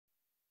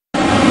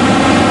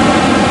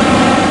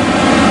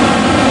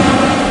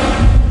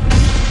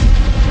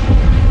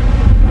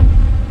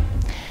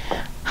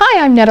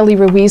Hi, I'm Nedalee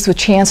Ruiz with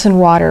Chanson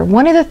Water.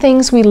 One of the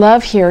things we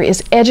love here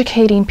is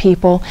educating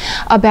people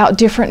about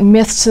different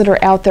myths that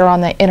are out there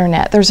on the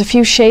internet. There's a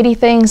few shady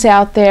things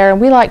out there,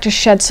 and we like to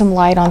shed some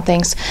light on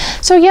things.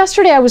 So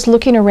yesterday I was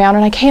looking around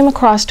and I came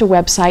across a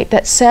website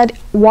that said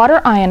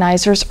water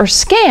ionizers are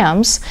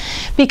scams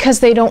because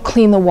they don't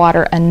clean the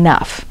water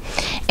enough.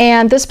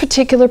 And this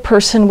particular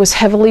person was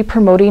heavily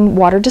promoting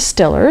water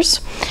distillers,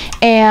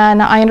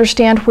 and I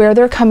understand where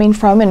they're coming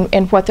from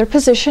and what their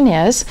position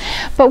is.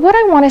 But what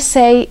I want to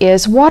say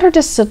is water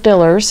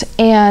distillers,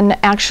 and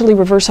actually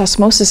reverse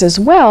osmosis as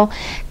well,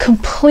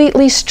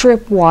 completely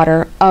strip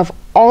water of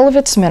all of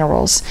its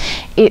minerals.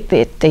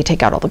 They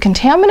take out all the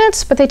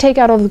contaminants, but they take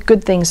out all the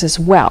good things as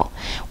well.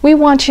 We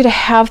want you to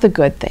have the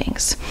good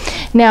things.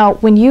 Now,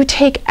 when you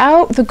take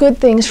out the good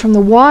things from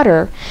the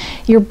water,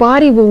 your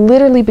body will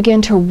literally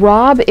begin to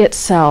rob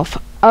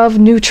itself of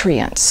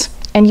nutrients,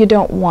 and you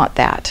don't want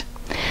that.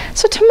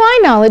 So to my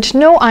knowledge,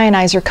 no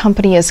ionizer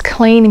company is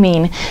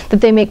claiming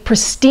that they make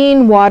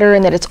pristine water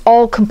and that it's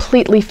all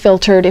completely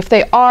filtered. If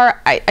they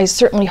are, I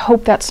certainly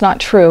hope that's not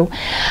true,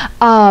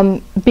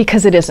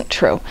 because it isn't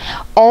true.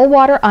 All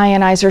water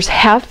ionizers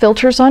have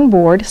filters on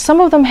board. Some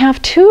of them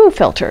have 2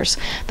 filters.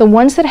 The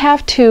ones that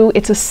have 2,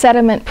 it's a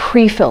sediment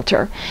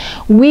pre-filter.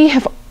 We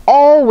have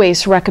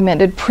always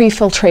recommended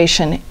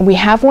pre-filtration. We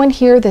have one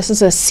here. This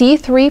is a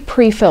C3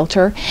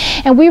 pre-filter,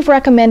 and we've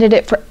recommended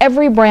it for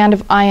every brand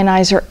of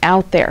ionizer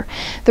out there.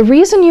 The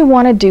reason you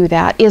want to do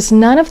that is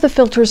none of the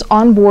filters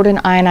on board an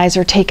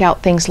ionizer take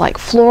out things like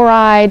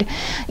fluoride.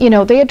 You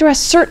know, they address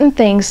certain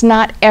things,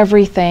 not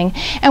everything.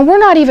 And we're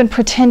not even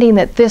pretending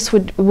that this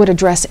would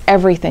address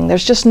everything.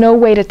 There's just no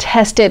way to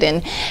test it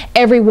in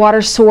every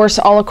water source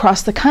all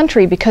across the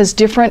country because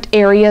different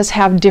areas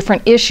have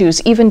different issues,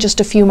 even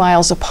just a few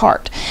miles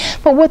apart.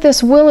 But what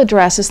this will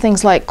address is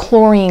things like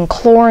chlorine,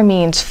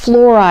 chloramines,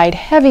 fluoride,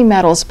 heavy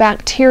metals,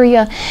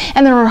 bacteria,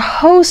 and there are a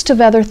host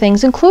of other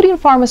things, including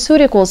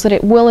pharmaceuticals, that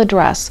it will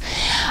address.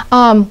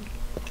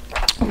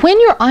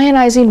 When you're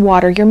ionizing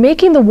water, you're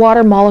making the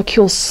water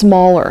molecules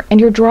smaller and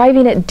you're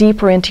driving it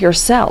deeper into your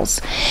cells.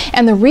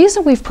 And the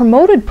reason we've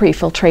promoted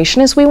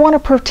pre-filtration is we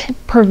want to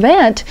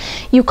prevent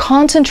you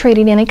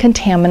concentrating any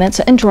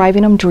contaminants and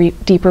driving them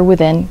deeper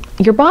within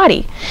your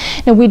body.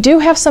 Now, we do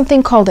have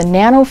something called a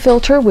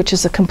nanofilter, which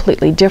is a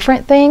completely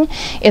different thing.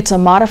 It's a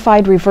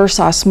modified reverse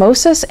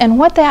osmosis, and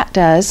what that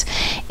does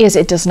is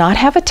it does not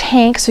have a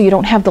tank, so you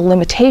don't have the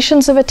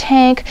limitations of a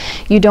tank.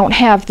 You don't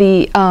have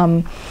the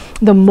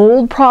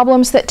mold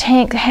problems that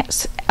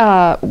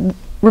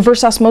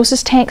reverse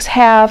osmosis tanks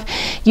have.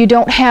 You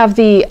don't have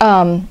the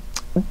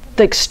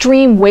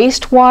extreme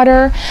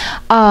wastewater,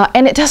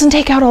 and it doesn't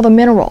take out all the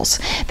minerals.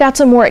 That's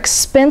a more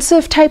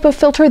expensive type of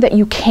filter that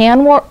you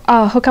can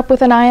hook up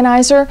with an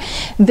ionizer.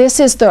 This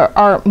is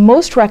our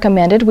most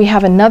recommended. We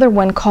have another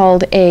one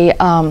called a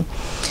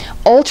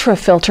ultra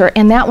filter,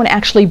 and that one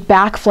actually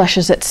back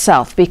flushes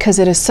itself because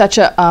it is such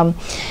a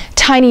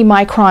tiny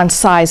micron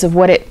size of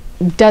what it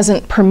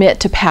doesn't permit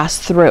to pass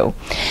through.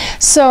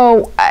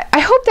 So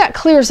I hope that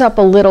clears up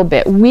a little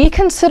bit. We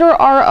consider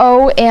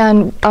RO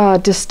and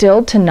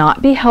distilled to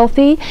not be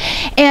healthy,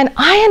 and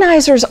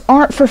ionizers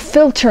aren't for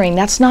filtering.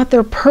 That's not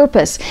their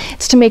purpose.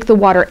 It's to make the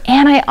water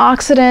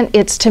antioxidant.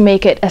 It's to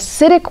make it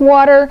acidic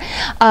water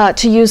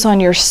to use on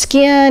your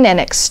skin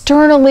and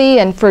externally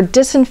and for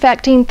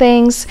disinfecting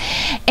things.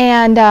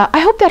 And I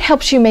hope that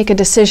helps you make a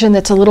decision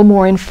that's a little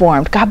more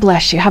informed. God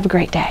bless you. Have a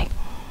great day.